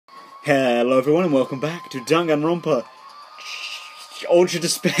Hello everyone and welcome back to Danganronpa. Ultra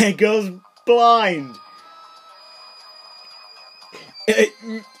Despair goes blind!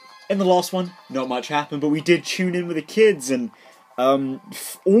 In the last one, not much happened, but we did tune in with the kids and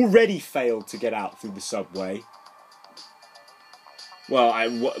already failed to get out through the subway. Well,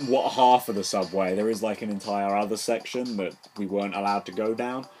 what half of the subway? There is like an entire other section that we weren't allowed to go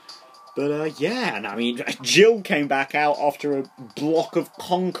down. But, yeah, and I mean, Jill came back out after a block of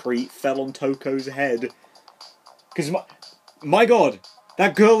concrete fell on Toko's head. Because, my god,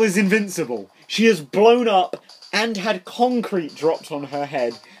 that girl is invincible. She has blown up and had concrete dropped on her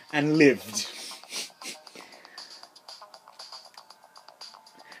head and lived.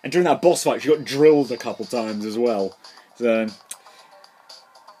 And during that boss fight, she got drilled a couple times as well. So...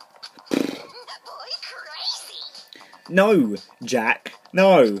 Boy, crazy! No, Jack,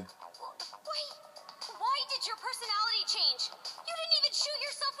 no.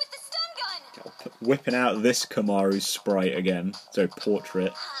 Whipping out this Kamaru sprite again. So,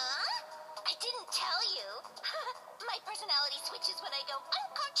 portrait. Huh? I didn't tell you. My personality switches when I go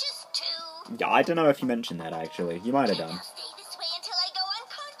unconscious too. Yeah, I don't know if you mentioned that, actually. You might have done. I'll stay this way until I go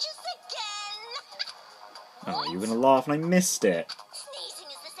unconscious again. Oh, you were gonna laugh and I missed it. Sneezing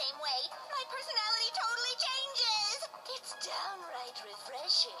is the same way. My personality totally changes. It's downright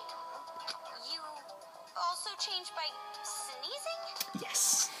refreshing. You also change by sneezing?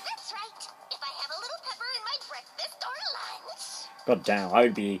 Yes. That's right. If I have a little pepper in my breakfast or lunch. God damn,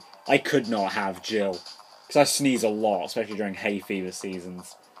 I could not have Jill. Because I sneeze a lot, especially during hay fever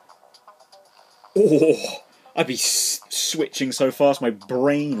seasons. Oh, I'd be switching so fast my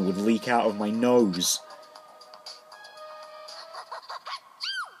brain would leak out of my nose.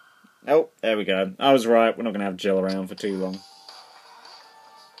 Oh, there we go. I was right, we're not going to have Jill around for too long.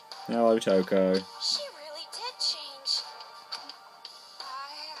 Hello, Toko. She really did change.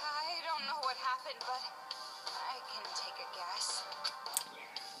 I don't know what happened, but I can take a guess.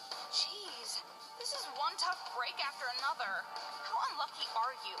 Jeez, this is one tough break after another. How unlucky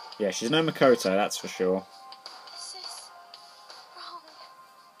are you? Yeah, she's no Makoto, that's for sure. This is wrong.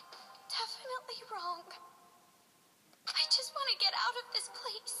 Definitely wrong. I just want to get out of this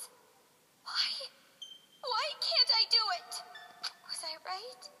place. Why can't I do it? Was I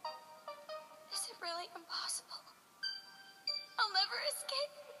right? Is it really impossible? I'll never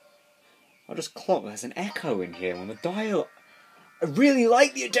escape. I just clocked there's an echo in here on the dial. I really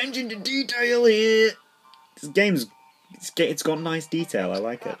like the attention to detail here. This game's it's got nice detail. I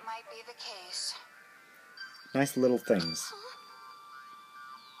like it. That might be the case. Nice little things.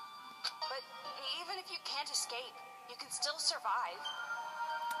 But even if you can't escape, you can still survive.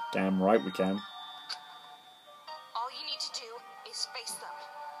 Damn right we can. All you need to do is face them.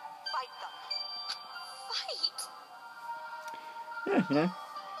 Fight them. Fight? Yeah, you know.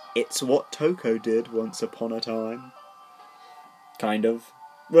 It's what Toko did once upon a time. Kind of.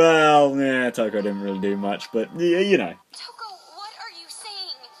 Well, yeah, Toko didn't really do much, but yeah, you know. Toko, what are you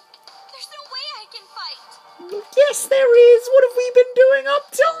saying? There's no way I can fight. Yes, there is! What have we been doing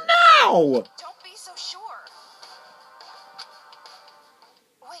up till now? Don't be so sure.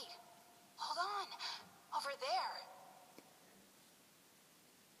 Wait, hold on. Over there.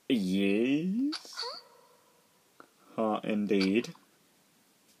 Yes. Huh? Indeed.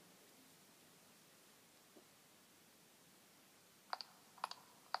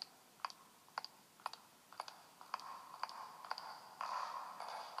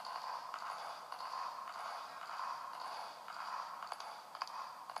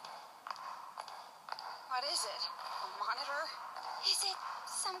 What is it? A monitor? Is it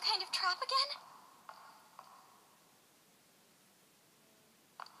some kind of trap again?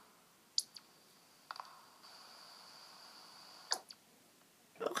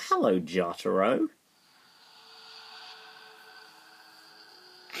 Oh, hello, Jotaro.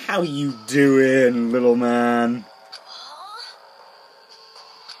 How you doing, little man? Huh?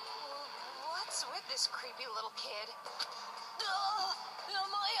 What's with this creepy little kid? Am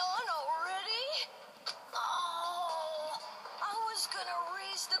I on already? Oh, I was gonna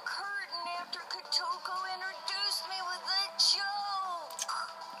raise the curtain after Kotoko introduced me with that joke.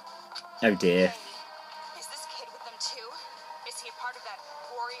 Oh dear. Hey, is this kid with them too? Is he a part of that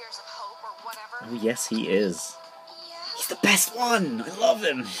Warriors of Hope or whatever? Oh yes, he is. Yeah. He's the best one! I love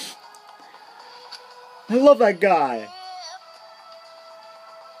him! I love that guy!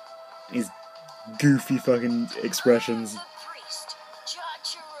 His goofy fucking expressions. The priest,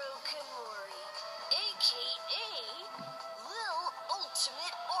 Jotaro Kimori, aka Lil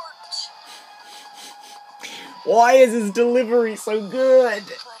Ultimate Art. Why is his delivery so good?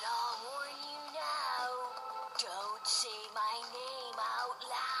 But I'll warn you now, don't say my name out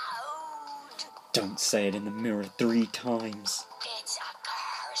loud. Don't say it in the mirror 3 times. It's a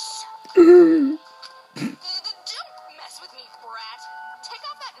curse. Don't mess with me, brat. Take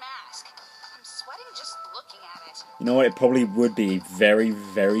off that mask. I'm sweating just looking at it. You know what? It probably would be very,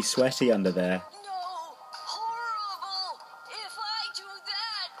 very sweaty under there. No, horrible. If I do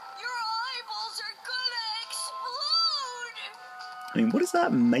that, your eyeballs are gonna explode. I mean, what is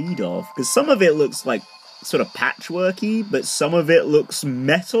that made of? Because some of it looks like sort of patchworky, but some of it looks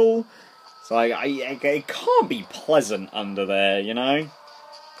metal. So it can't be pleasant under there, you know?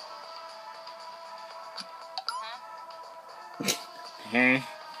 Even I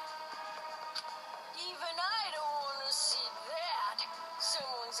don't want to see that.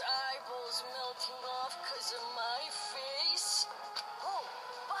 Someone's eyeballs melting off because of my face. Oh,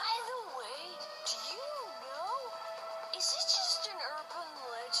 by the way, do you know? Is it just an urban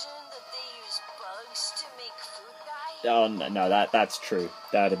legend that they use bugs to make food dye? Oh, no, that's true.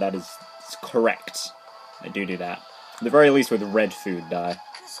 That is correct. They do that. At the very least with red food dye.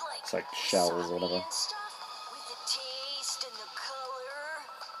 It's like shells or whatever. With the taste and the color.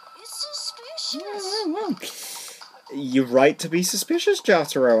 It's suspicious. You're right to be suspicious,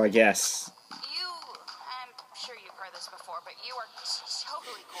 Jotaro, I guess. I'm sure you've heard this before, but you are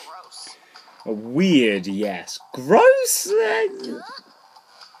totally gross. Weird, yes. Gross? Gross?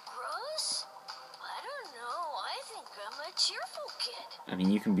 I don't know. I think I'm a cheerful kid. I mean,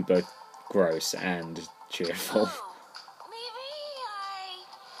 you can be both gross and cheerful. Oh, maybe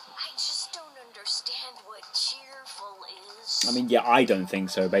I just don't understand what cheerful is. I mean, yeah, I don't think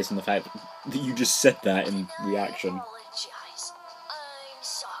so, based on the fact that you just said that in reaction. I apologize. I'm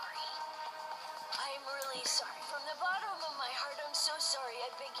sorry. I'm really sorry. From the bottom of my heart, I'm so sorry. I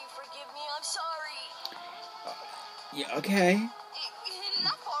beg you forgive me. I'm sorry. Yeah, okay.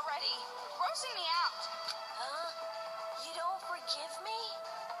 Enough already. Grossing me out. Huh? You don't forgive me?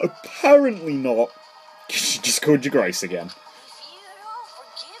 Apparently not. She just called you gross again. If you don't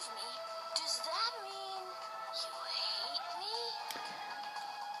forgive me, does that mean you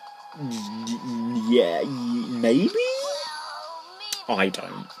hate me? Yeah, maybe? Well, maybe I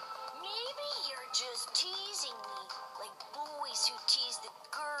don't. Maybe you're just teasing me, like boys who tease the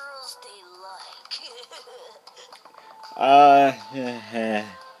girls they like. Yeah.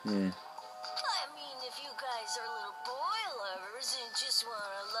 I mean, if you guys are little boy lovers and just want to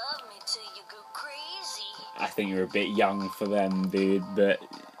love me till you go crazy. I think you're a bit young for them, dude, but,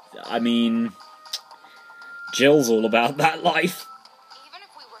 I mean, Jill's all about that life. Even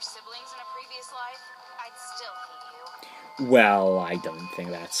if we were siblings in a previous life, I'd still hate you. Well, I don't think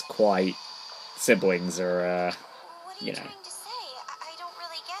that's quite... Siblings are, What are you you know. trying to say? I don't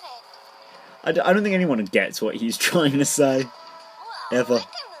really get it. I don't think anyone gets what he's trying to say. Well, Ever. I can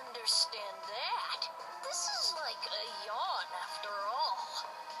understand that. This is like a yawn after all.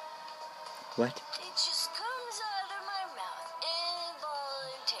 What? It just comes out of my mouth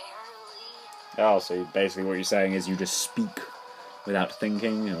involuntarily. Oh, so basically what you're saying is you just speak without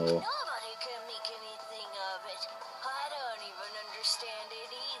thinking, or... Nobody can make anything of it. I don't even understand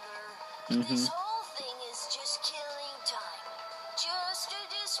it either. This whole thing is just killing time. Just a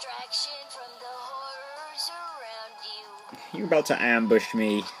distraction from the horrors around you. You're about to ambush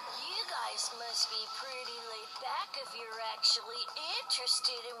me. You guys must be pretty laid back if you're actually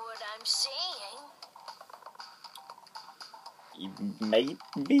interested in what I'm saying.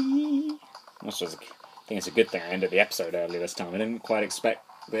 Maybe? I think it's a good thing I ended the episode early this time. I didn't quite expect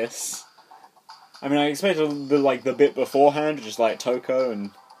this. I mean, I expected the bit beforehand, just like Toko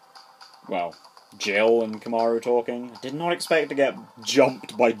and, well, Jill and Kamaru talking. I did not expect to get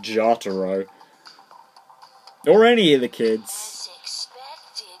jumped by Jotaro. Or any of the kids. As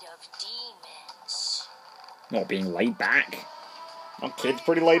expected of demons. Not being laid back. Aren't kids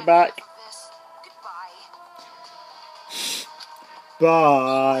pretty laid back? This. Goodbye.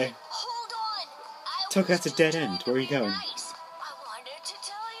 Bye. Hold on. Toko, that's a dead end. Where are you going? Nice. I wanted to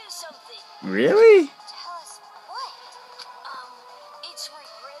tell you something. Really? Tell us what? It's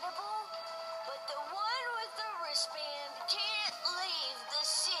regrettable, but the one with the wristband can't leave the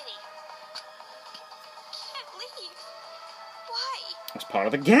city. Can't leave? Why? That's part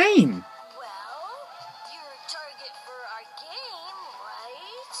of the game. Well, you're a target for our game,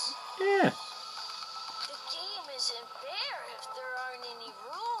 right? Yeah. The game isn't fair if there aren't any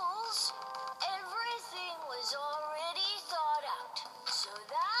rules. Everything was already thought out. So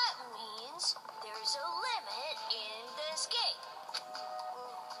that means there's a limit in this game.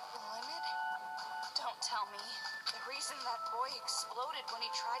 Limit? Don't tell me. The reason that boy exploded when he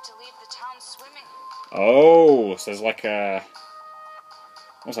tried to leave the town swimming. Oh, so there's like a...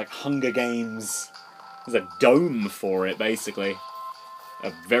 Almost like Hunger Games. There's a dome for it, basically.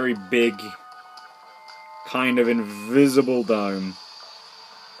 A very big kind of invisible dome.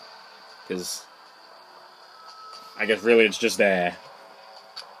 Because I guess really it's just there.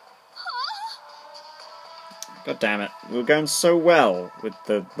 God damn it. We were going so well with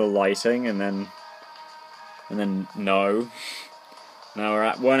the lighting, and then no.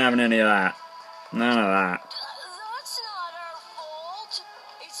 No, weren't having any of that. None of that. That's not our fault.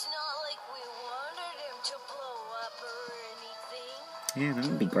 It's not like we wanted him to blow up or anything. Yeah, that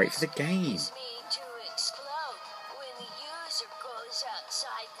would be great for the game. It's made to explode when the user goes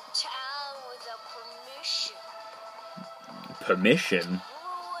outside the town without permission. Permission?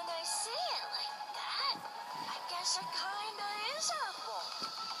 Well, when I say it like that, I guess it kinda is our fault.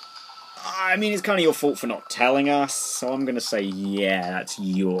 I mean, it's kind of your fault for not telling us, so I'm gonna say, yeah, that's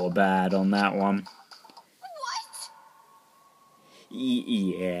your bad on that one. What?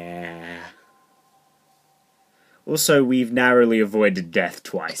 Yeah. Also, we've narrowly avoided death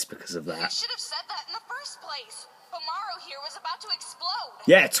twice because of I that. should have said that in the first place. Amaro here was about to explode.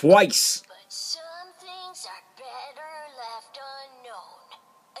 Yeah, twice! But some things are better left unknown.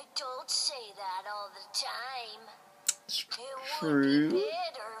 Adults say that all the time. It's It would true. be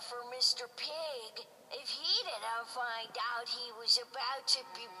better for Mr. Pig if he didn't find out he was about to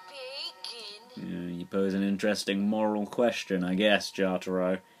be bacon. Yeah, you pose an interesting moral question, I guess,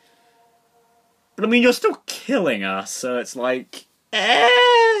 Jotaro. But I mean, you're still killing us, so it's like,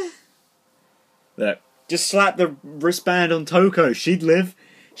 Look, just slap the wristband on Toko. She'd live.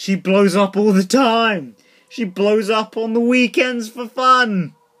 She blows up all the time. She blows up on the weekends for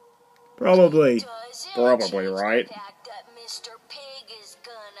fun. Probably. Doesn't Probably, change right? The fact that Mr. Pig is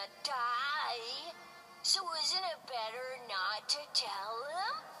gonna die. So isn't it better not to tell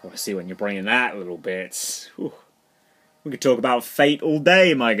him? Oh, I see when you're bringing that little bit. Whew. We could talk about fate all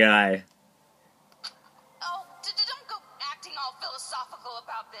day, my guy. Oh, don't go acting all philosophical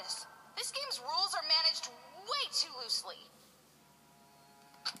about this. This game's rules are managed way too loosely.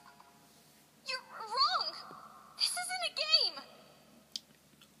 You're wrong. This isn't a game.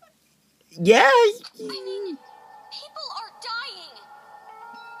 Yeah. I mean, people are dying.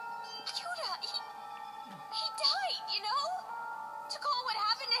 Yuta, he died, you know? To call what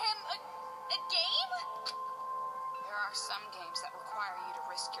happened to him a game? There are some games that require you to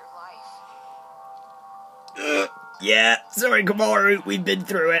risk your life. Yeah. Sorry, Kamaru. We've been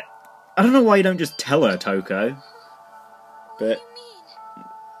through it. I don't know why you don't just tell her, Toko. What But do you mean?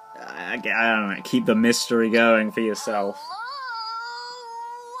 I don't know. Keep the mystery going for yourself. Hello?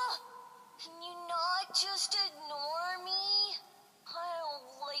 Can you not just ignore me? I don't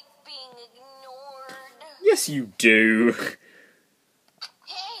like being ignored. Yes, you do.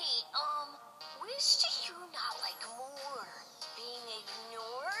 Hey, which do you not like more? Being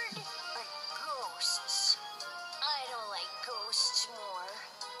ignored or ghosts? I don't like ghosts more.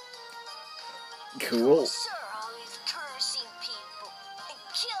 Cool. Ghosts are always cursing people and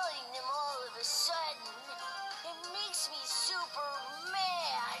killing them all of a sudden. It makes me super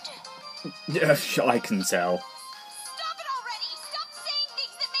mad. I can tell. Stop it already! Stop saying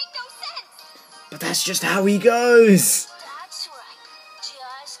things that make no sense! But that's just how he goes. That's right.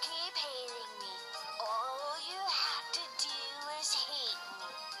 Just keep hating me. All you have to do is hate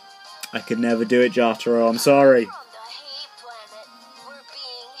me. I could never do it, Jotaro. I'm sorry. From the hate planet, where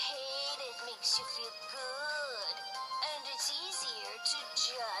being hated makes you feel good. And it's easier to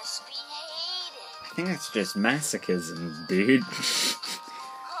just be hated. I think that's just masochism, dude.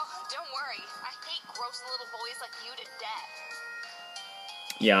 Oh, don't worry. I hate gross little boys like you to death.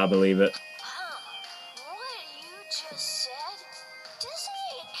 Yeah, I believe it. Huh. What you just said, doesn't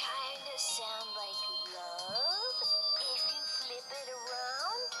it kinda sound like love? If you flip it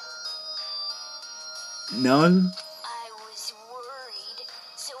around? No? I was worried,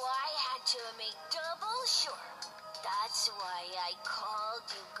 so I had to make double sure. That's why I called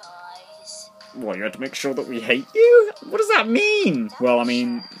you guys. What, you had to make sure that we hate you? What does that mean? Well, I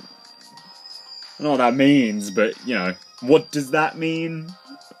mean, I don't know what that means, but, you know, what does that mean?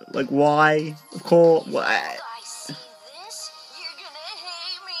 Like, why? Of course, what? If I see this, you're gonna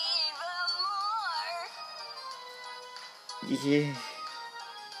hate me even more. Yeah.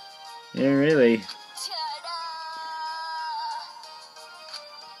 Yeah, really. Ta-da!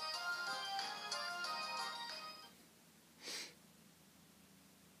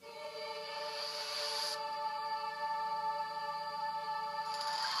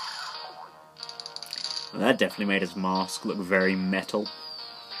 Well, that definitely made his mask look very metal.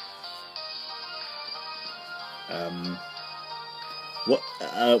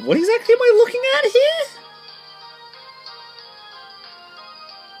 What exactly am I looking at here?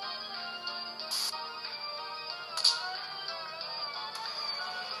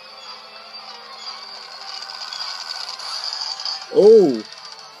 Oh!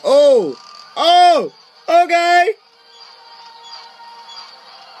 Oh! Oh! Okay!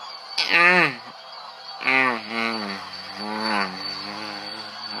 Ah!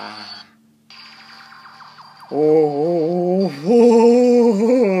 Oh!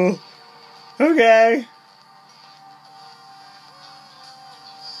 Okay.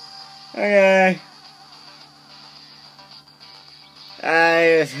 Okay.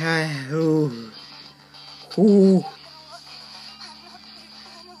 Ooh. Ooh.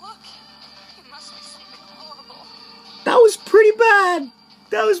 That was pretty bad.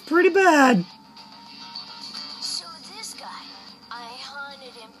 That was pretty bad. So this guy, I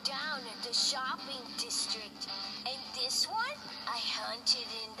hunted him down at the shopping district. And this one, I hunted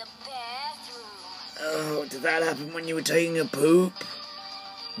in the bathroom. Oh, did that happen when you were taking a poop?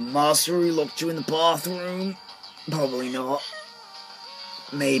 Master who locked you in the bathroom? Probably not.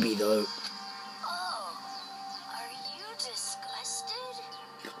 Maybe, though. Oh, are you disgusted?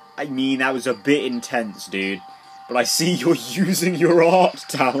 I mean, that was a bit intense, dude. But I see you're using your art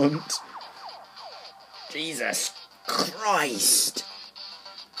talent. Jesus Christ.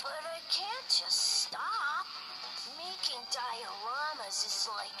 But I can't just stop. Making dioramas is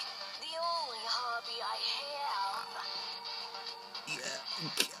like the only hobby I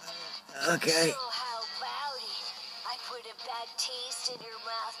have. Okay. So how about it? I put a bad taste in your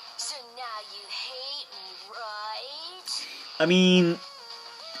mouth, so now you hate me, right? I mean,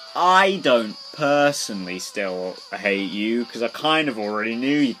 I don't personally still hate you, because I kind of already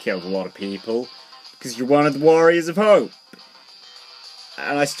knew you killed a lot of people, because you're one of the Warriors of Hope.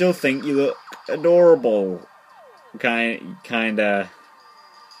 And I still think you look adorable. Kinda,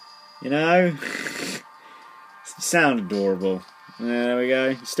 you know? You sound adorable. There we go.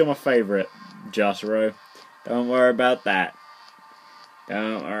 You're still my favourite, Jotaro. Don't worry about that.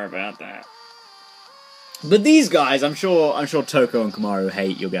 Don't worry about that. But these guys, I'm sure Toko and Komaru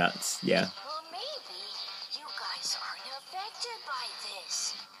hate your guts. Yeah. Well, maybe you guys aren't affected by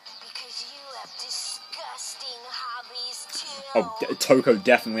this, because you have disgusting hobbies too. Oh, Toko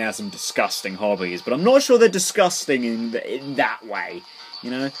definitely has some disgusting hobbies, but I'm not sure they're disgusting in that way. You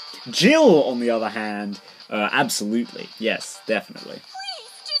know, Jill, on the other hand, absolutely, yes, definitely.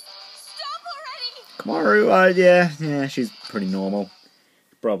 Please, just stop already! Komaru, yeah, she's pretty normal.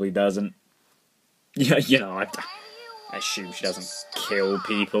 Probably doesn't. Yeah, you know, I assume she doesn't kill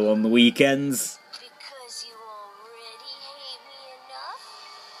people on the weekends. Because you already hate me enough?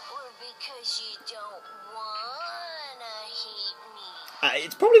 Or because you don't wanna hate me?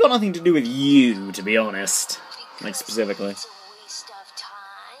 It's probably got nothing to do with you, to be honest. Like, Because specifically. it's a waste of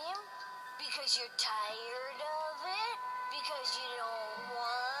time? Because you're tired of it? Because you don't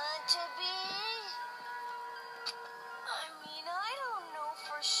want to be? I mean, I don't know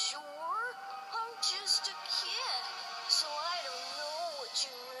for sure. I'm just a kid, so I don't know what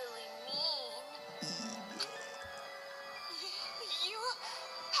you really mean. You...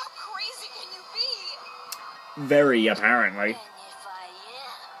 How crazy can you be? Very, apparently. And if I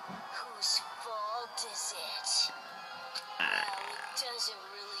am, whose fault is it? Well, it doesn't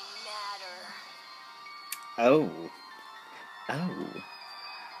really matter.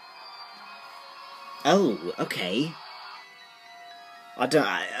 Oh, okay.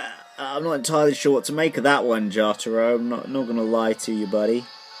 I'm not entirely sure what to make of that one, Jotaro. I'm not gonna lie to you, buddy.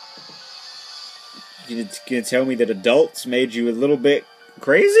 You gonna tell me that adults made you a little bit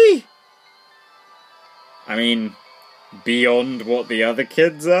crazy? I mean, beyond what the other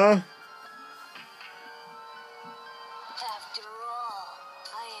kids are? After all,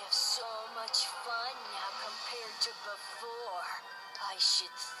 I have so much fun now compared to before. I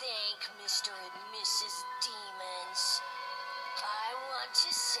should thank Mr. and Mrs. Demons. I want to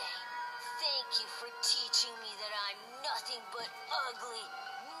say thank you for teaching me that I'm nothing but ugly,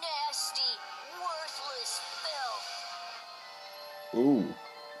 nasty, worthless filth. Ooh.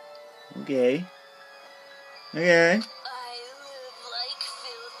 Okay. Okay. I live like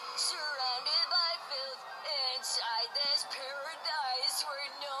filth, surrounded by filth, inside this paradise where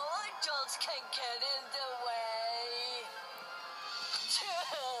no adults can get in the way.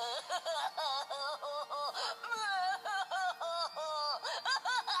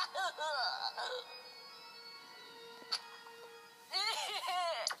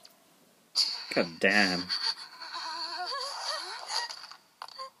 God damn.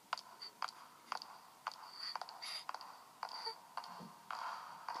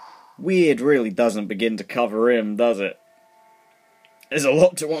 Weird really doesn't begin to cover him, does it? There's a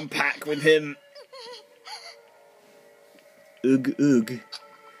lot to unpack with him. Ugh, ugh.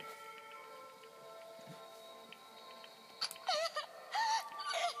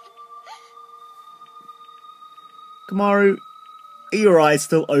 Komaru, Are your eyes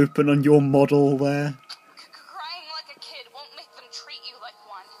still open on your model there? Crying like a kid won't make them treat you like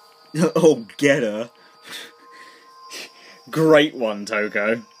one. Oh, get her. Great one,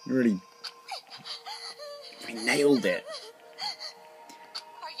 Toko. You really nailed it.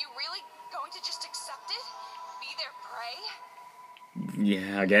 Are you really going to just accept it? Be their prey?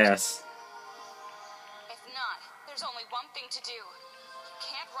 Yeah, I guess. If not, there's only one thing to do. You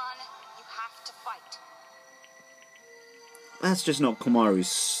can't run, you have to fight. That's just not Komaru's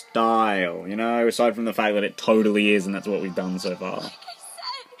style, you know? Aside from the fact that it totally is, and that's what we've done so far. Like I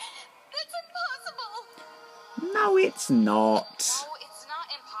said, that's impossible. No, it's not. No, it's not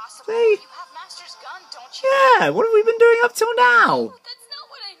impossible. See? You have Master's gun, don't you? Yeah, what have we been doing up till now? No, that's not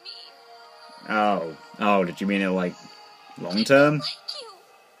what I mean. Oh, did you mean it, like, long term? Like you.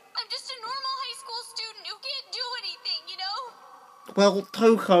 I'm just a normal high school student who can't do anything, you know? Well,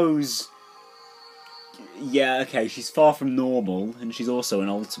 Toko's... Yeah, okay, she's far from normal, and she's also an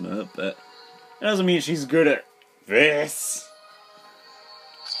ultimate, but it doesn't mean she's good at this.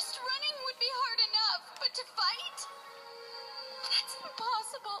 Just running would be hard enough, but to fight? That's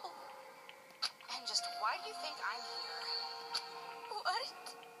impossible. And just why do you think I'm here? What?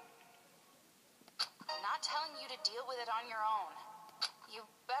 I'm not telling you to deal with it on your own. You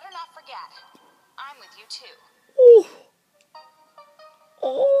better not forget. I'm with you too. Oh.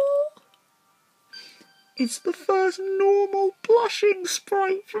 Oh. It's the first normal blushing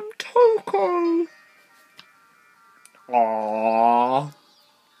sprite from Toko. Aww.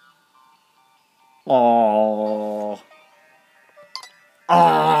 Aww.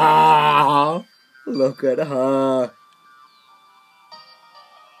 Aww. Look at her.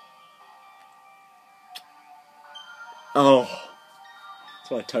 Oh.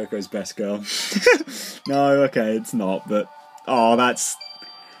 That's why Toko's best girl. No, okay, it's not, but... Oh, that's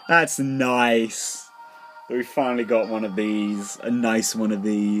nice. We finally got one of these. A nice one of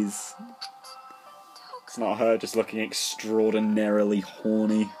these. It's not her just looking extraordinarily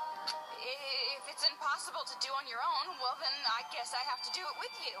horny. If it's impossible to do on your own, well then I guess I have to do it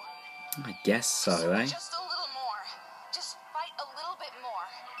with you. I guess so, eh? Just a little more. Just fight a little bit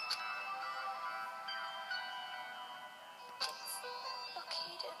more. It's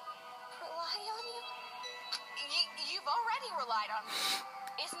okay to rely on you? You've already relied on me.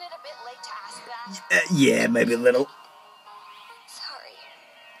 Isn't it a bit late to ask that? Yeah, maybe a little. Sorry.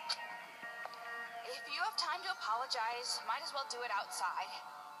 If you have time to apologize, might as well do it outside.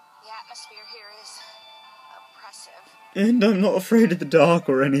 The atmosphere here is oppressive. And I'm not afraid of the dark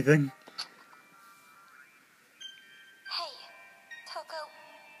or anything. Hey, Toko.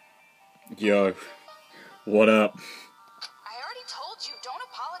 Yo, what up? I already told you, don't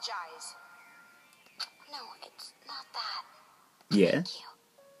apologize. No, it's not that. Yeah? Thank you.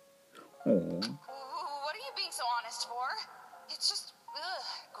 Aw. What are you being so honest for? It's just,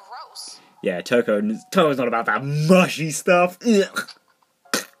 gross. Yeah, Toko's not about that mushy stuff. Ugh.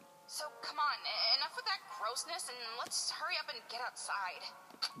 So, come on, enough with that grossness, and let's hurry up and get outside.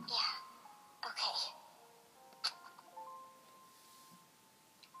 Yeah, okay.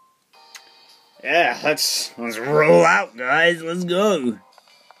 Yeah, let's roll out, guys. Let's go.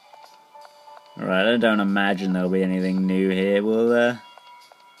 Alright, I don't imagine there'll be anything new here, will there?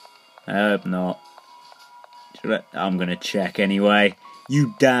 I hope not. I'm gonna check anyway.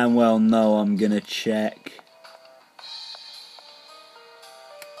 You damn well know I'm gonna check.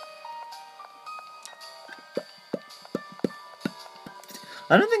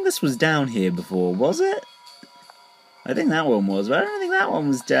 I don't think this was down here before, was it? I think that one was, but I don't think that one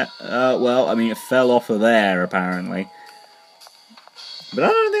was down. Well, I mean, it fell off of there, apparently. But I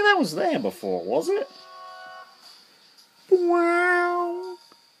don't think that was there before, was it? Wow.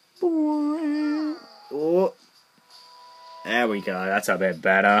 Oh. There we go, that's a bit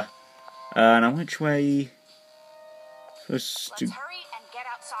better. Now which way? Let's hurry and get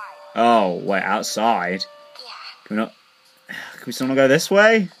outside. Oh, wait, outside? Yeah. Can we still not go this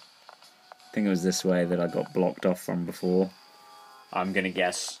way? I think it was this way that I got blocked off from before. I'm gonna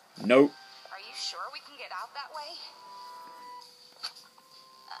guess nope. Are you sure we can get out that way?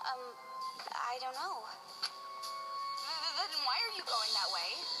 I don't know. Then why are you going that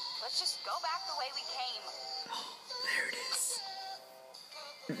way? Let's just go back the way we came. There it is.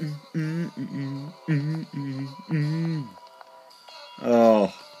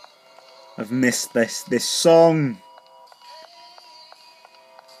 Oh, I've missed this song.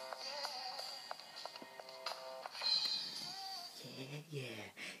 Yeah.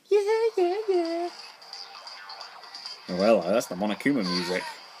 Well, that's the Monokuma music.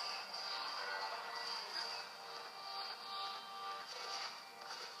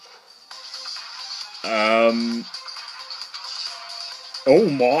 Oh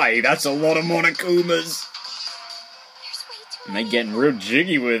my, that's a lot of Monokumas. There's way too And many. they're getting real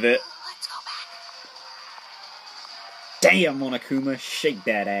jiggy with it. Let's go back. Damn, Monokuma, shake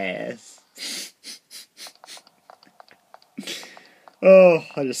that ass. Oh,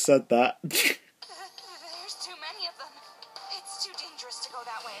 I just said that. There's too many of them. It's too dangerous to go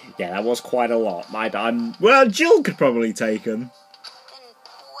that way. Yeah, that was quite a lot. Well, Jill could probably take him. Then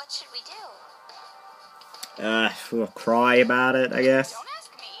what should we do? We'll cry about it, I guess. Don't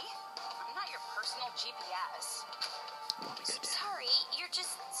ask me. I'm not your personal GPS. Sorry, you're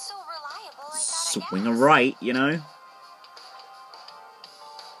just so reliable. I thought Swing a right, you know? Reliable?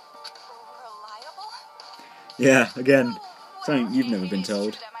 Yeah, again, Well, something you've never been it's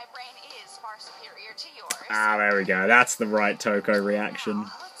told. true that my brain is far superior to yours. Ah, there we go. That's the right Toko reaction.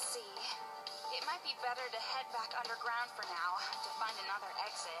 Let's see. It might be better to head back underground for now to find another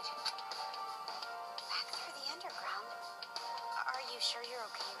exit. Back through the underground? Are you sure you're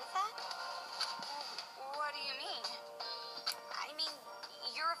okay with that? What do you mean? I mean,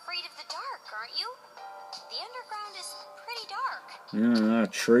 you're afraid of the dark, aren't you? The underground is pretty dark.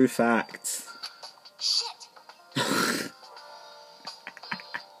 True facts. Shit!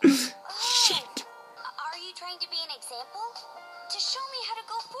 Shit. Are you trying to be an example? To show me how to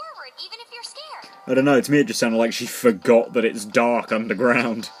go forward, even if you're scared. I don't know, to me it just sounded like she forgot that it's dark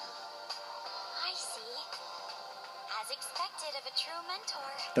underground. I see. As expected of a true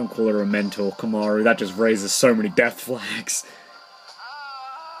mentor. Don't call her a mentor, Kamaru. That just raises so many death flags.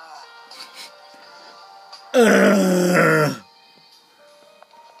 Ugh.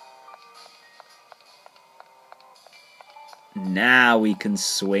 Now we can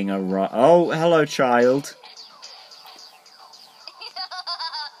swing a right. Oh, hello, child.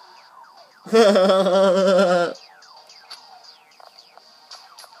 Oh,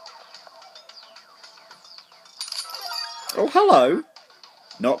 hello.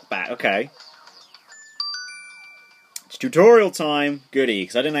 Knockback, okay. It's tutorial time. Goody,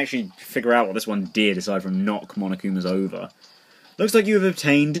 because I didn't actually figure out what this one did aside from knock Monokumas over. Looks like you have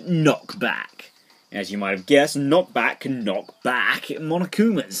obtained knockback. As you might have guessed, knockback can knock back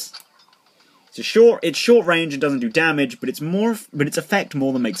Monokumas. It's short range and doesn't do damage, but its effect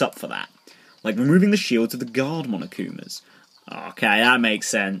more than makes up for that. Like removing the shields of the guard Monokumas. Okay, that makes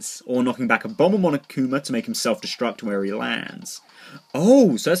sense. Or knocking back a bomber Monokuma to make him self-destruct where he lands.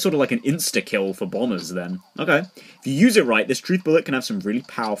 Oh, so that's sort of like an insta-kill for bombers then. Okay. If you use it right, this truth bullet can have some really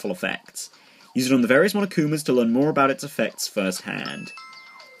powerful effects. Use it on the various Monokumas to learn more about its effects firsthand.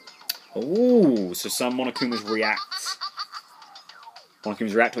 Oh, so some Monokumas react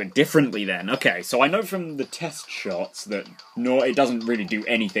to it differently then. Okay, so I know from the test shots that it doesn't really do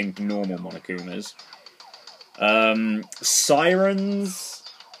anything to normal Monokumas. Sirens...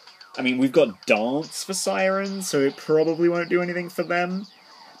 I mean, we've got Dance for Sirens, so it probably won't do anything for them.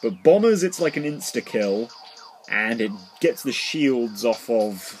 But Bombers, it's like an insta-kill, and it gets the shields off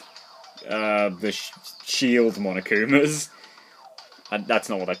of the shield Monokumas. That's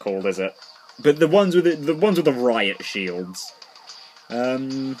not what they're called, is it? But the ones with the riot shields.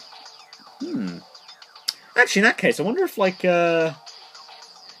 Actually, in that case, I wonder if like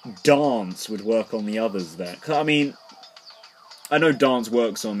Dance would work on the others there. 'Cause, I mean, I know Dance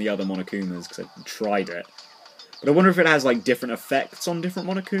works on the other Monokumas because I tried it, but I wonder if it has like different effects on different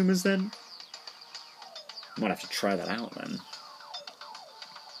Monokumas. Then I might have to try that out then.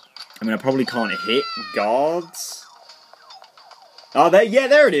 I mean, I probably can't hit guards. Oh, there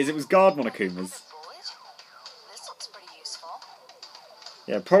it is. It was guard Monokumas. This looks pretty useful.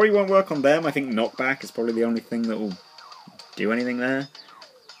 Yeah, probably won't work on them. I think knockback is probably the only thing that will do anything there.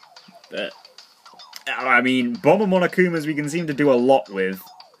 But, I mean, bomber Monokumas we can seem to do a lot with.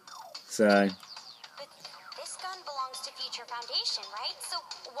 So... But this gun belongs to Future Foundation, right? So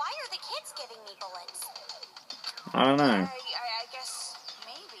why are the kids giving me bullets? I don't know. I guess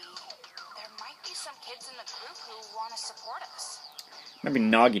maybe there might be some kids in the group who want to support us. Maybe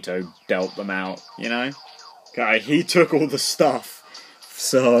Nagito dealt them out, you know? Okay, he took all the stuff,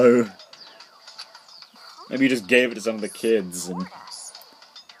 so... Maybe he just gave it to some of the kids, and... Support us.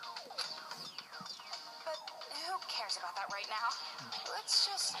 But who cares about that right now? Let's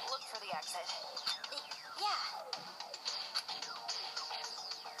just look for the exit. Yeah.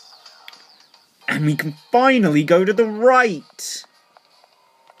 And we can finally go to the right!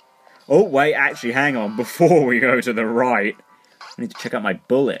 Oh, wait, actually, hang on. Before we go to the right, I need to check out my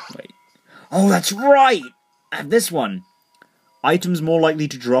bullet. Wait. Oh, that's right! I have this one. Items more likely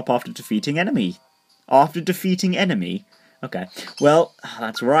to drop after defeating enemy. After defeating enemy? Okay. Well,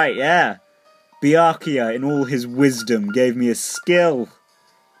 that's right, yeah. Byakuya, in all his wisdom, gave me a skill.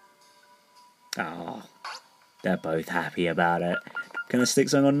 Oh, they're both happy about it. Can I stick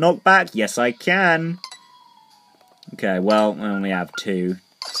something on knockback? Yes, I can. Okay, well, I only have 2,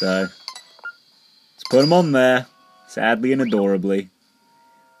 so let's put them on there. Sadly and adorably.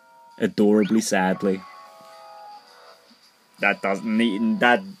 Adorably sadly. That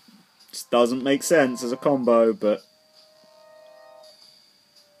just doesn't make sense as a combo, but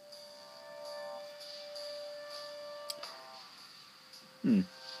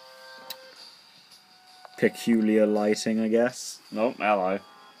peculiar lighting, I guess. Oh, hello.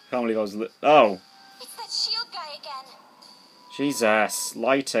 Can't believe I was oh! It's that shield guy again. Jesus,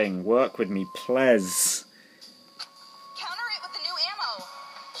 lighting, work with me, please. Counter it with the new ammo.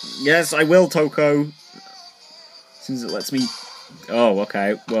 Yes, I will, Toko. As soon as it lets me... Oh,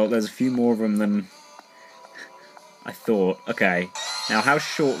 okay. Well, there's a few more of them than I thought. Okay. Now, how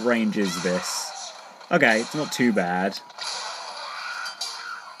short range is this? Okay, it's not too bad.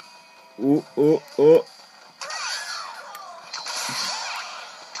 Ooh, ooh, ooh.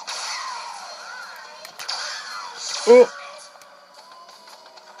 Oh!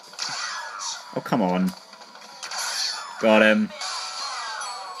 Oh, come on. Got him.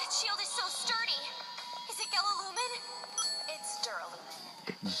 That shield is so sturdy. Is it Gelalumin? It's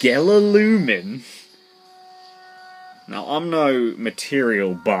Duralumin. Gelalumin? Now, I'm no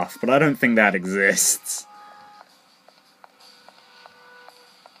material buff, but I don't think that exists.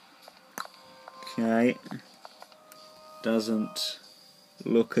 Okay. Doesn't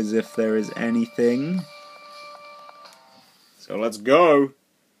look as if there is anything. So let's go!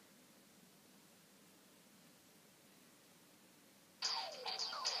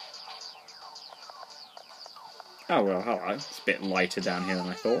 Oh well, hello. It's a bit lighter down here than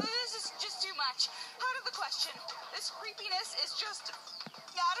I thought. This is just too much. Out of the question. This creepiness is just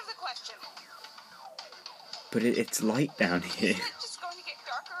out of the question. But it's light down here. Is it just going to get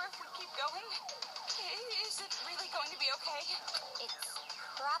darker if we keep going? Is it really going to be okay? It's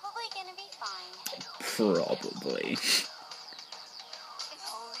probably gonna be fine. Probably.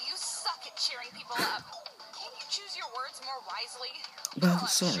 Oh, you suck at cheering people up. Can't you choose your words more wisely? Well, I'm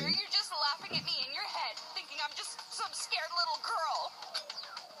sorry. sure you're just laughing at me in your head, thinking I'm just some scared little girl.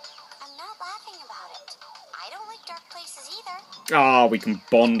 I'm not laughing about it. I don't like dark places either. Ah, we can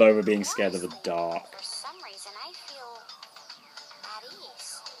bond over being scared of the dark. For some reason, I feel at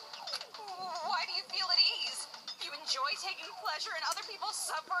ease. Why do you feel at ease? You enjoy taking pleasure in other people's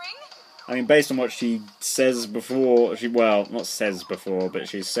suffering? I mean, based on what she says before, well, not says before, but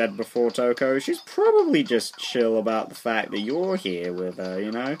she's said before, Toko, she's probably just chill about the fact that you're here with her,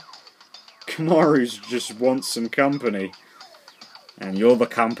 you know? Kamaru's just wants some company. And you're the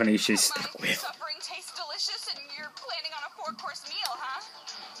company she's stuck My with. suffering tastes delicious and you're planning on a 4-course meal, huh?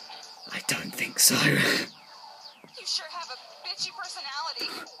 I don't think so. You sure have a bitchy personality.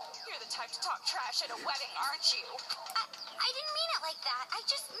 You're the type to talk trash at a wedding, aren't you? I didn't mean it like that. I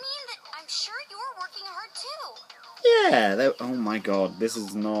just mean that I'm sure you're working hard too. Yeah, oh my god, this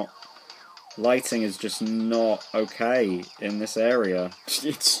is not... Lighting is just not okay in this area.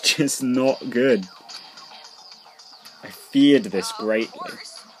 It's just not good. I feared this greatly. Of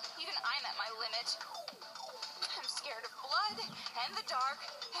course. Even I'm at my limit. I'm scared of blood and the dark,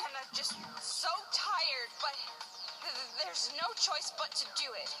 and I'm just so tired, but there's no choice but to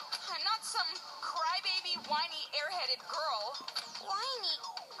do it. I'm not some crybaby, whiny, airheaded girl. Whiny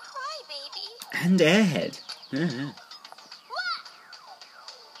crybaby. And airhead. Yeah.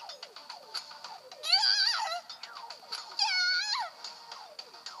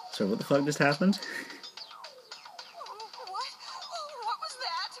 So what the fuck just happened? What was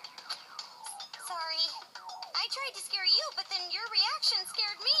that? Sorry. I tried to scare you, but then your reaction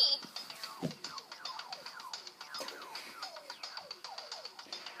scared me.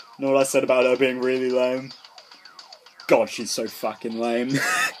 Know what I said about her being really lame? God, she's so fucking lame.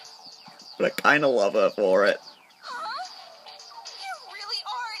 But I kinda love her for it. Huh? You really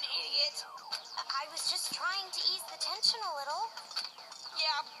are an idiot. I was just trying to ease the tension a little.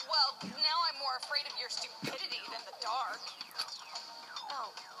 Yeah, well, now I'm more afraid of your stupidity than the dark.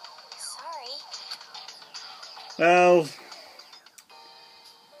 Oh, sorry. Well...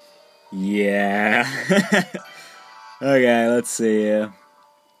 Yeah. Okay, let's see here.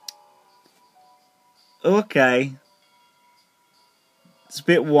 Okay. It's a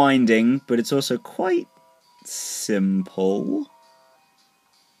bit winding, but it's also quite simple.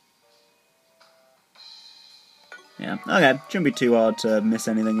 Yeah, okay. Shouldn't be too hard to miss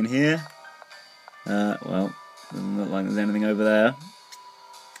anything in here. Well, doesn't look like there's anything over there.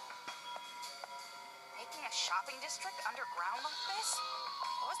 Making a shopping district underground like this?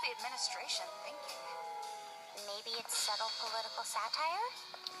 What was the administration thinking? Maybe it's subtle political satire?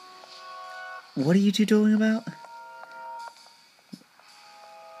 What are you two talking about?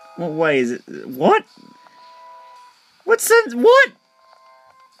 What way is it? What? What sense? What?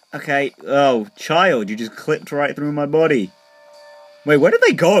 Okay. Oh, child, you just clipped right through my body. Wait, where did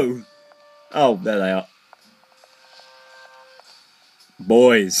they go? Oh, there they are.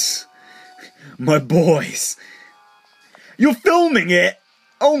 Boys. My boys. You're filming it?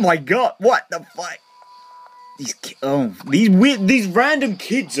 Oh my god, what the fuck? These random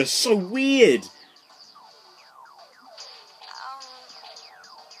kids are so weird.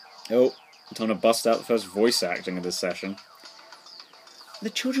 Oh, time to bust out the first voice acting of this session. The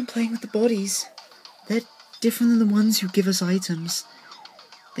children playing with the bodies. They're different than the ones who give us items.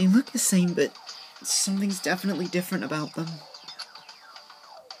 They look the same, but something's definitely different about them.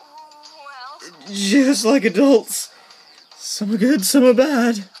 Well, Just like adults. Some are good, some are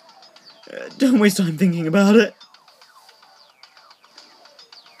bad. Don't waste time thinking about it.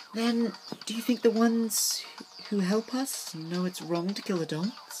 Then, do you think the ones who help us know it's wrong to kill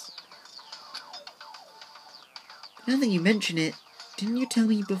adults? Now that you mention it, didn't you tell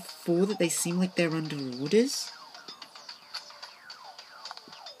me before that they seem like they're under orders?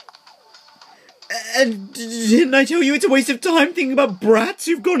 And didn't I tell you it's a waste of time thinking about brats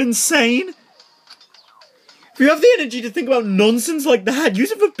who've gone insane? If you have the energy to think about nonsense like that,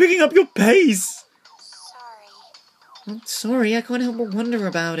 use it for picking up your pace. sorry. I'm sorry, I can't help but wonder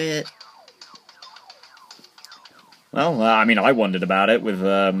about it. Well, I mean, I wondered about it with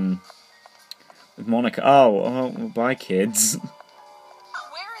Monica. Oh, bye, kids. Where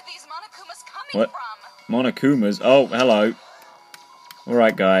are these Monokumas coming What? from? Monokumas. Oh, hello.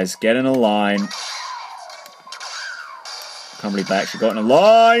 Alright, guys, get in a line. Can't believe I actually got in a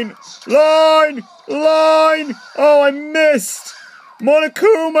line! Line! Line! Oh, I missed!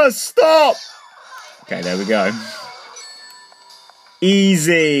 Monokuma, stop! Okay, there we go.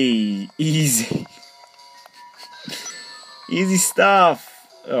 Easy! Easy. Easy stuff.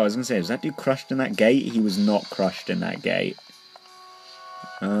 Oh, I was gonna say, was that dude crushed in that gate? He was not crushed in that gate.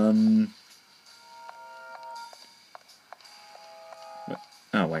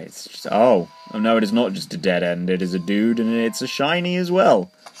 Oh, wait, it's just... Oh, no, it is not just a dead end. It is a dude, and it's a shiny as well.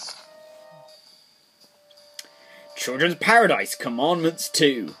 Children's Paradise Commandments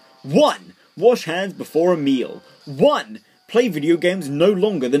 2. 1. Wash hands before a meal. 1. Play video games no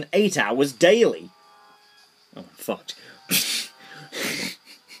longer than 8 hours daily. Oh, fucked.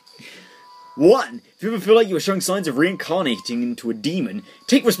 1. If you ever feel like you are showing signs of reincarnating into a demon,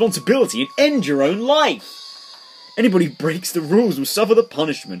 take responsibility and end your own life. Anybody who breaks the rules will suffer the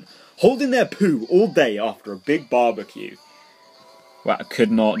punishment, holding their poo all day after a big barbecue. Well, I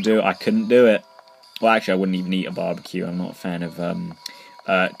couldn't do it. Well, actually, I wouldn't even eat a barbecue. I'm not a fan of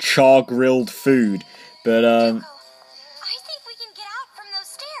char-grilled food. But, I think we can get out from those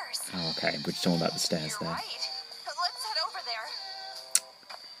stairs. Oh, okay, we're just talking about the stairs You're there. right. Let's head over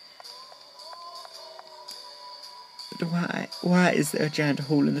there. But why is there a giant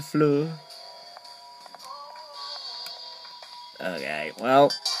hole in the floor? Okay,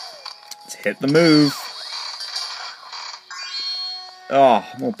 well, let's hit the move. Oh,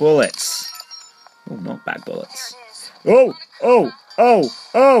 more bullets. Oh, not bad bullets. There it is. Oh,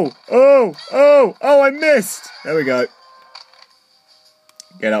 I missed! There we go.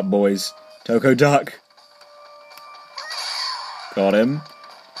 Get up, boys. Toko Duck. Got him.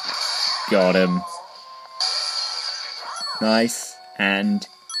 Got him. Nice and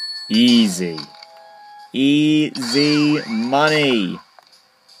easy. Easy money.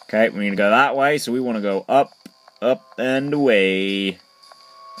 Okay, we're gonna go that way, so we want to go up, up, and away.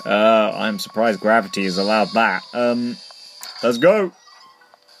 I'm surprised gravity has allowed that. Let's go.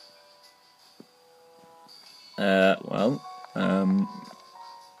 I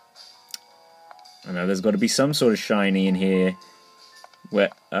know there's got to be some sort of shiny in here. Where,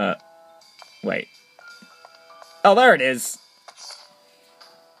 wait. Oh, there it is.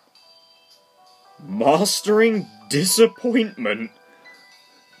 Mastering Disappointment.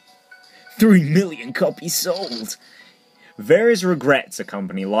 3 million copies sold. Various regrets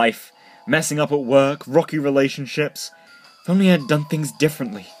accompany life. Messing up at work, rocky relationships. If only I had done things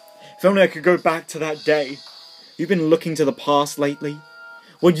differently. If only I could go back to that day. You've been looking to the past lately?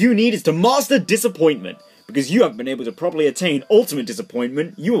 What you need is to master disappointment. Because you haven't been able to properly attain ultimate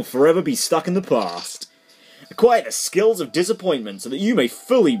disappointment, you will forever be stuck in the past. Acquire the skills of disappointment so that you may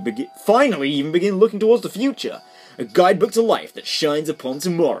finally even begin looking towards the future. A guidebook to life that shines upon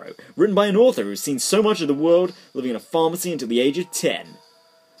tomorrow, written by an author who's seen so much of the world, living in a pharmacy until the age of 10.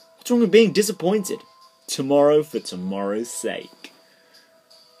 What's wrong with being disappointed? Tomorrow for tomorrow's sake.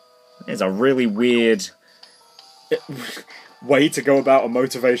 There's a really weird way to go about a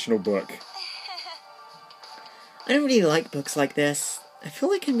motivational book. I don't really like books like this. I feel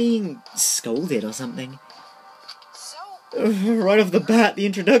like I'm being scolded or something. So, Right off the bat, the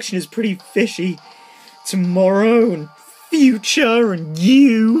introduction is pretty fishy. Tomorrow and future and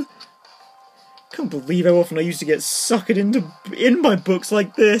you. Can't believe how often I used to get suckered in by books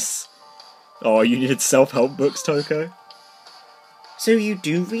like this. Oh, you needed self-help books, Toko? So you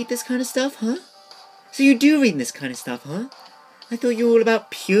do read this kind of stuff, huh? I thought you were all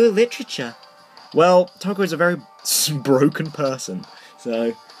about pure literature. Well, Toko is a very broken person, so...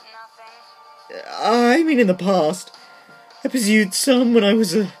 nothing. I mean, in the past, I pursued some when I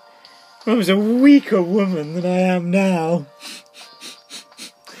was a weaker woman than I am now.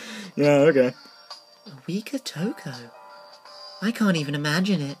 Yeah, okay. A weaker Toko? I can't even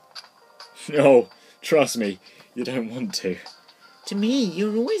imagine it. Oh, trust me, you don't want to. To me,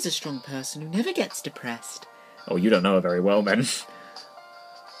 you're always a strong person who never gets depressed. Oh, you don't know her very well, then.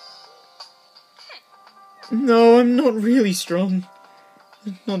 No, I'm not really strong.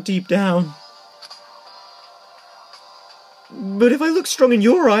 Not deep down. But if I look strong in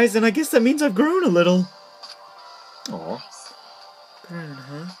your eyes, then I guess that means I've grown a little. Aw. Grown,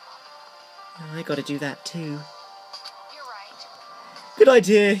 huh? I gotta do that too. You're right. Good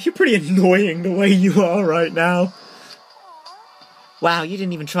idea. You're pretty annoying the way you are right now. Wow, you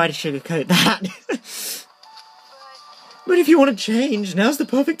didn't even try to sugarcoat that. But if you want to change, now's the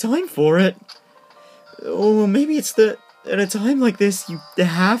perfect time for it. Or maybe it's that at a time like this, you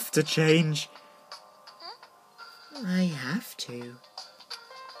have to change. I have to.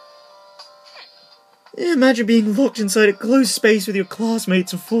 Imagine being locked inside a closed space with your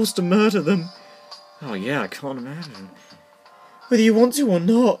classmates and forced to murder them. Oh yeah, I can't imagine. Whether you want to or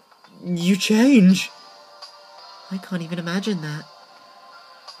not, you change. I can't even imagine that.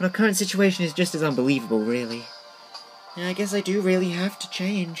 But our current situation is just as unbelievable, really. And I guess I do really have to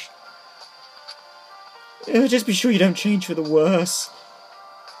change. Just be sure you don't change for the worse.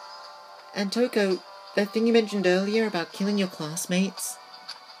 And Toko, that thing you mentioned earlier about killing your classmates...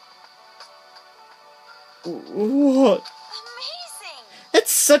 What? Amazing!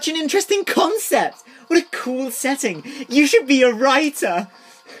 That's such an interesting concept! What a cool setting! You should be a writer!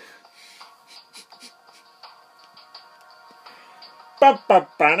 Look,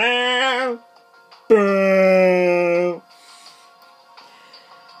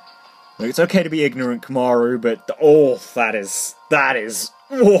 it's okay to be ignorant, Kamaru, but that is that is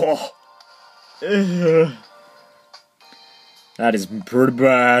pretty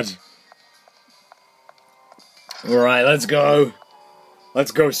bad. Alright, let's go.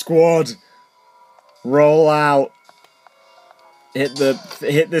 Let's go, squad. Roll out. Hit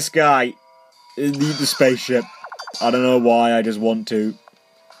this guy. Lead the spaceship. I don't know why, I just want to.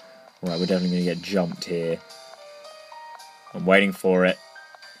 Right, we're definitely gonna get jumped here. I'm waiting for it.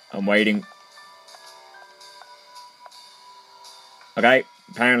 I'm waiting. Okay,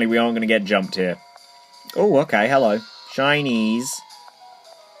 apparently we aren't gonna get jumped here. Oh, okay, hello. Shinies.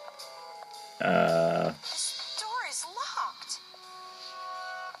 This door is locked.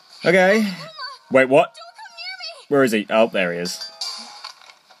 Okay. Wait, what? Don't come near me! Where is he? Oh, there he is.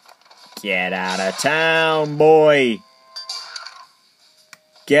 Get out of town, boy!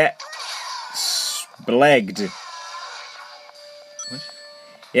 Get splegged. What?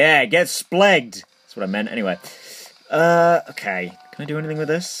 Yeah, get splegged! That's what I meant, anyway. Okay. Can I do anything with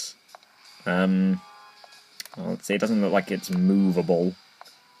this? Well, let's see, it doesn't look like it's movable.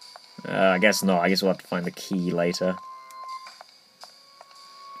 I guess not. I guess we'll have to find the key later.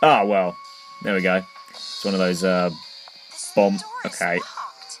 Oh, well. There we go. It's one of those, This bomb... door is Okay.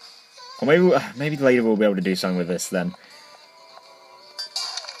 locked. Or maybe later we'll be able to do something with this then.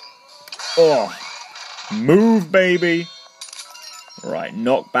 Oh! Move, baby! Right,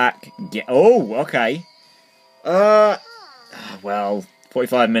 knock back. Get... Oh, okay. Well,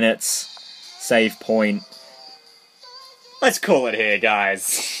 45 minutes. Save point. Let's call it here,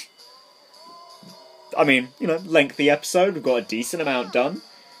 guys. I mean, you know, lengthy episode. We've got a decent amount done.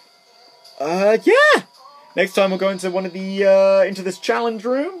 Yeah! Next time we'll go into one of the, into this challenge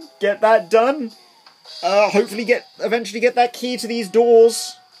room. Get that done. Hopefully eventually get that key to these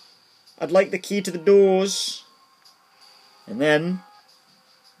doors. I'd like the key to the doors. And then...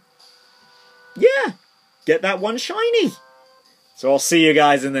 yeah! Get that one shiny! So I'll see you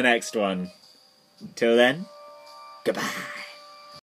guys in the next one. Till then, goodbye.